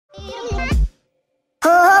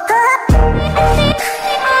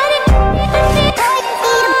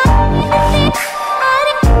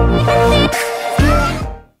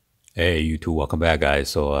Hey YouTube, welcome back guys.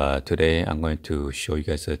 So today I'm going to show you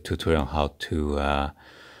guys a tutorial on how to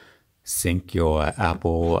sync your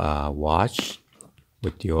Apple Watch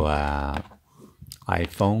with your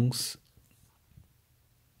iPhones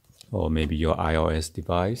or maybe your iOS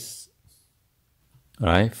device.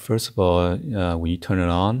 Alright, first of all, when you turn it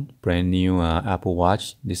on, brand new Apple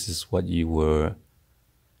Watch, this is what you're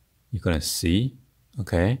gonna see,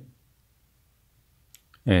 okay?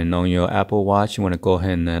 And on your Apple Watch, you want to go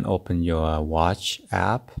ahead and open your Watch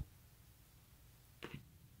app.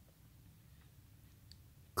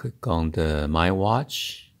 Click on the My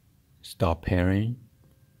Watch, start pairing.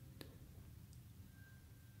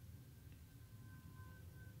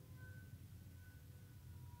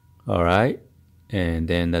 All right, and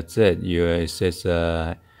then that's it. It says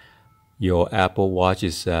your Apple Watch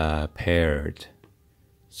is paired.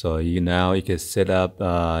 So you can set up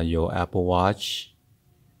your Apple Watch.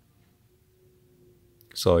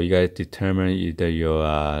 So you gotta determine either your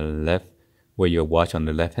where your watch on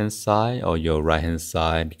the left hand side or your right hand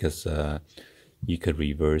side, because you could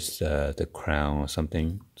reverse the crown or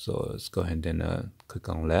something. So let's go ahead and click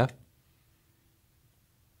on left.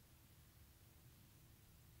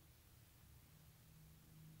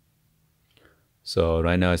 So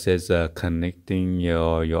right now it says connecting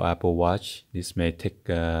your Apple Watch. This may take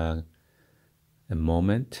a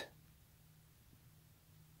moment.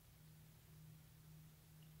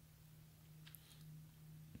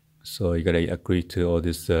 So you gotta agree to all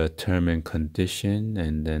this term and condition,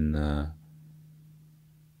 and then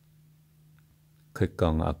click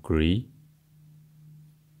on agree.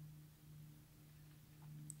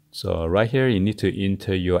 So right here you need to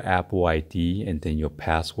enter your Apple ID and then your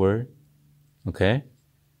password. Okay,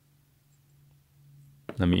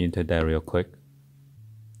 let me enter that real quick.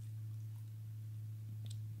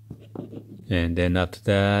 And then after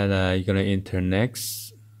that, you're gonna enter next.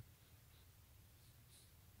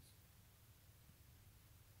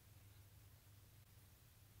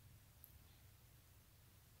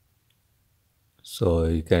 So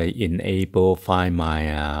you gotta enable Find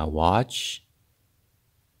My Watch.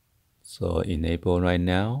 So enable right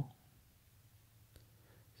now.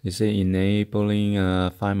 You say enabling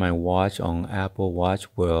Find My Watch on Apple Watch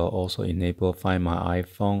will also enable Find My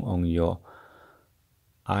iPhone on your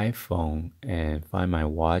iPhone and Find My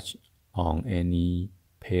Watch on any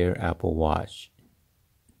pair Apple Watch.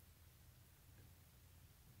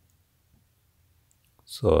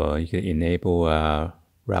 So you can enable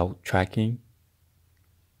route tracking.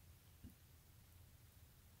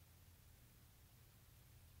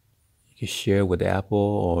 You can share with Apple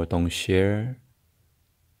or don't share.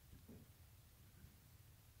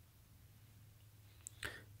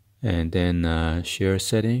 And then share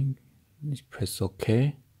setting, press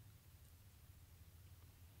OK.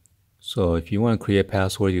 So if you want to create a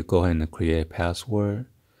password, you go ahead and create a password.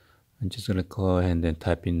 I'm just going to go ahead and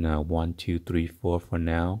type in 1, 2, 3, 4 for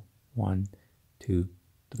now. 1, 2,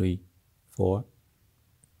 3, 4.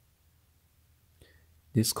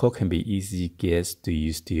 This code can be easy guess. Do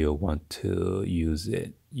you still want to use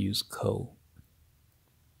it? Use code.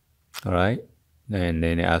 All right. And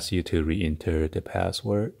then it asks you to re-enter the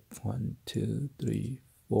password. 1, 2, 3,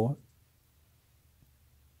 4.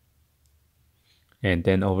 And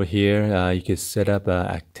then over here, you can set up an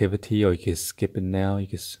activity, or you can skip it now.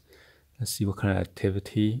 Let's see what kind of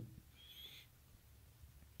activity.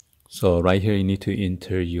 So right here, you need to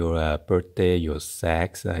enter your birthday, your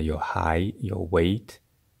sex, your height, your weight,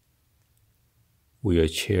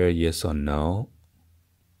 wheelchair, yes or no.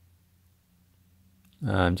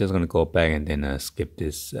 I'm just going to go back and then skip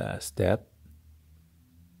this step.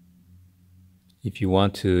 If you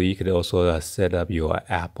want to, you could also set up your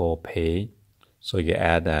Apple Pay. So you can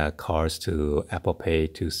add cards to Apple Pay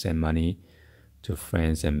to send money to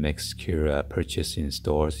friends and make secure purchase in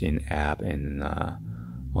stores, in app, and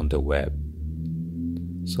on the web.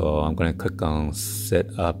 So I'm going to click on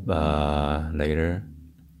set up later.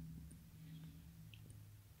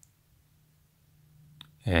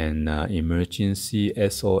 And emergency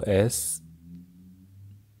SOS.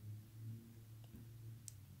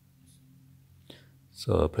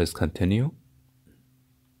 So press continue.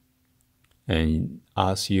 And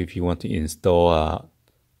ask you if you want to install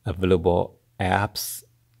available apps.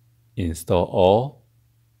 Install all.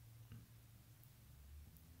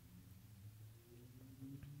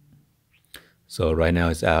 So right now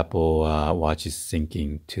it's Apple Watch is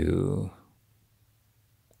syncing to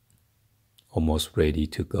almost ready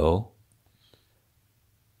to go.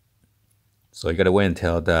 So you gotta wait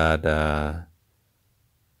until that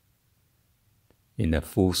in a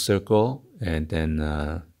full circle, and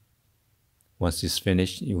then once it's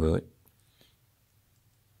finished, you will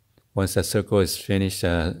Once that circle is finished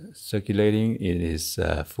circulating, it is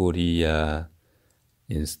fully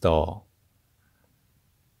installed.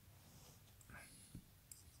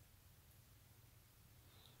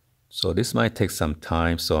 So this might take some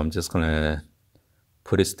time, so I'm just gonna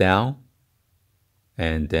put it down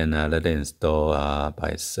and then let it install by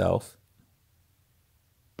itself.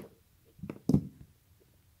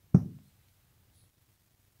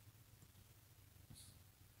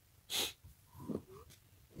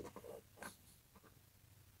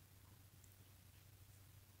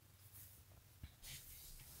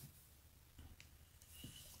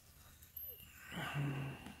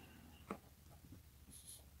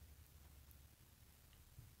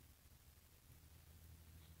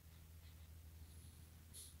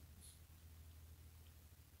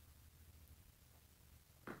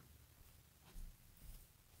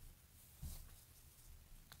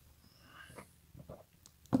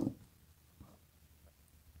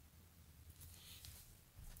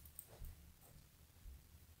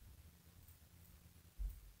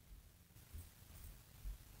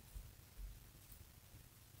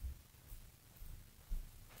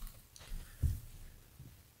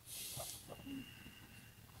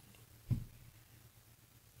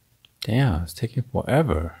 Damn, it's taking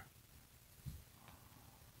forever.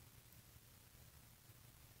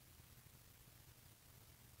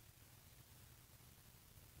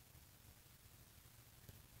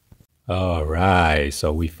 All right,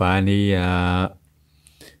 so we finally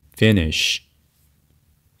finish.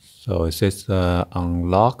 So it says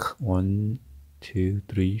unlock 1, 2,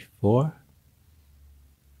 3, 4.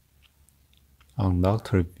 Unlock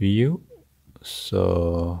to view.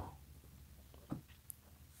 So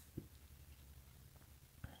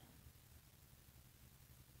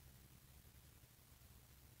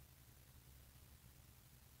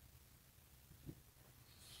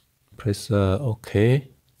press OK.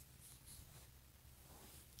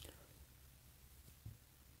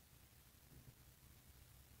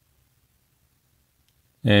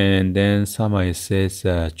 And then somebody says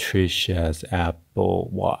Trisha's Apple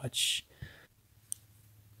Watch.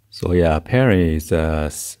 So yeah, apparently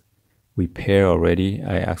it's we pair already.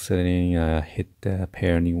 I accidentally hit the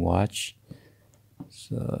pairing watch.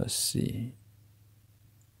 So let's see.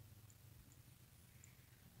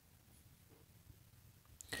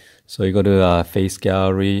 So you go to face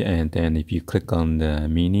gallery, and then if you click on the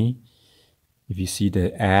mini, if you see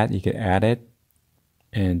the ad, you can add it,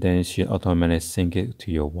 and then it should automatically sync it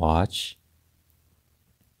to your watch.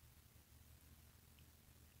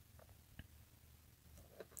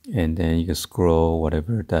 And then you can scroll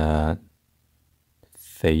whatever the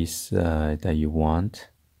face that you want.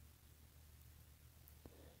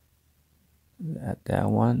 Add that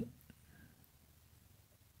one.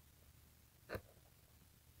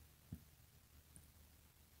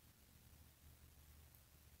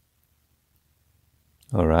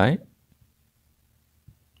 All right.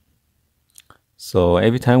 So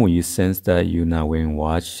every time when you sense that you're not wearing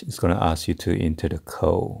watch, it's going to ask you to enter the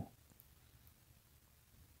code.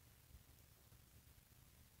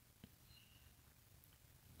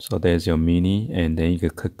 So there's your mini, and then you can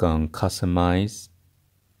click on customize.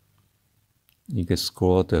 You can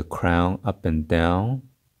scroll the crown up and down.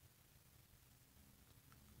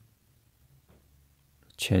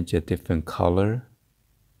 Change a different color.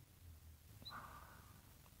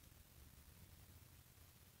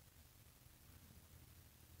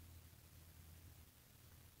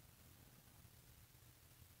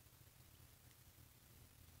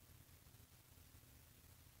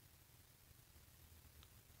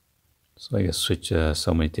 So I can switch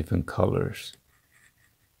so many different colors.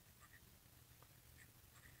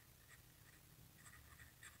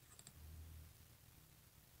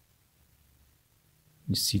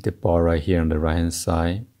 You see the bar right here on the right hand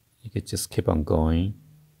side. You can just keep on going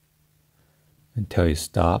until you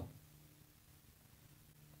stop.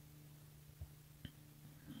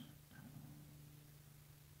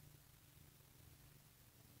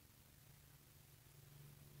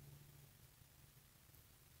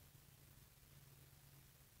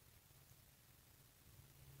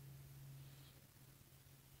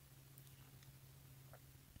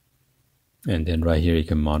 And then right here you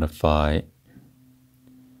can modify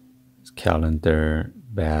calendar,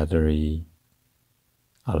 battery,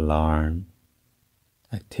 alarm,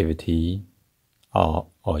 activity, or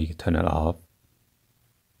you can turn it off.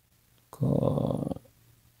 You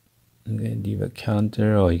can leave a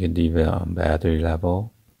calendar, or you can leave it on battery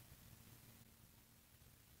level.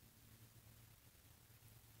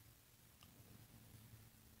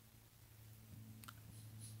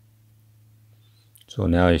 So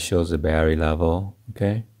now it shows the battery level,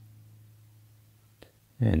 okay?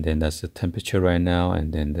 And then that's the temperature right now,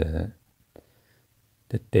 and then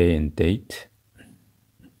the day and date.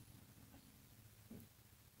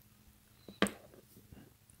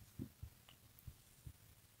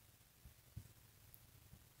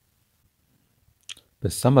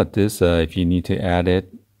 But some of this, if you need to add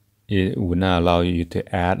it, it will not allow you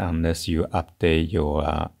to add unless you update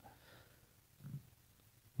your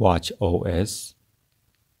watch OS.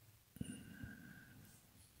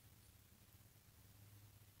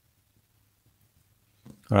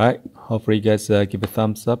 Alright, hopefully you guys give a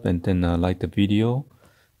thumbs up and then like the video.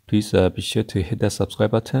 Please be sure to hit that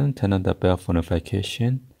subscribe button, turn on the bell for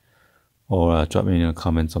notification, or drop me in the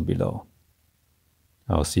comments on below.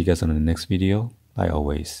 I'll see you guys on the next video. Like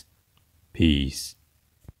always, peace.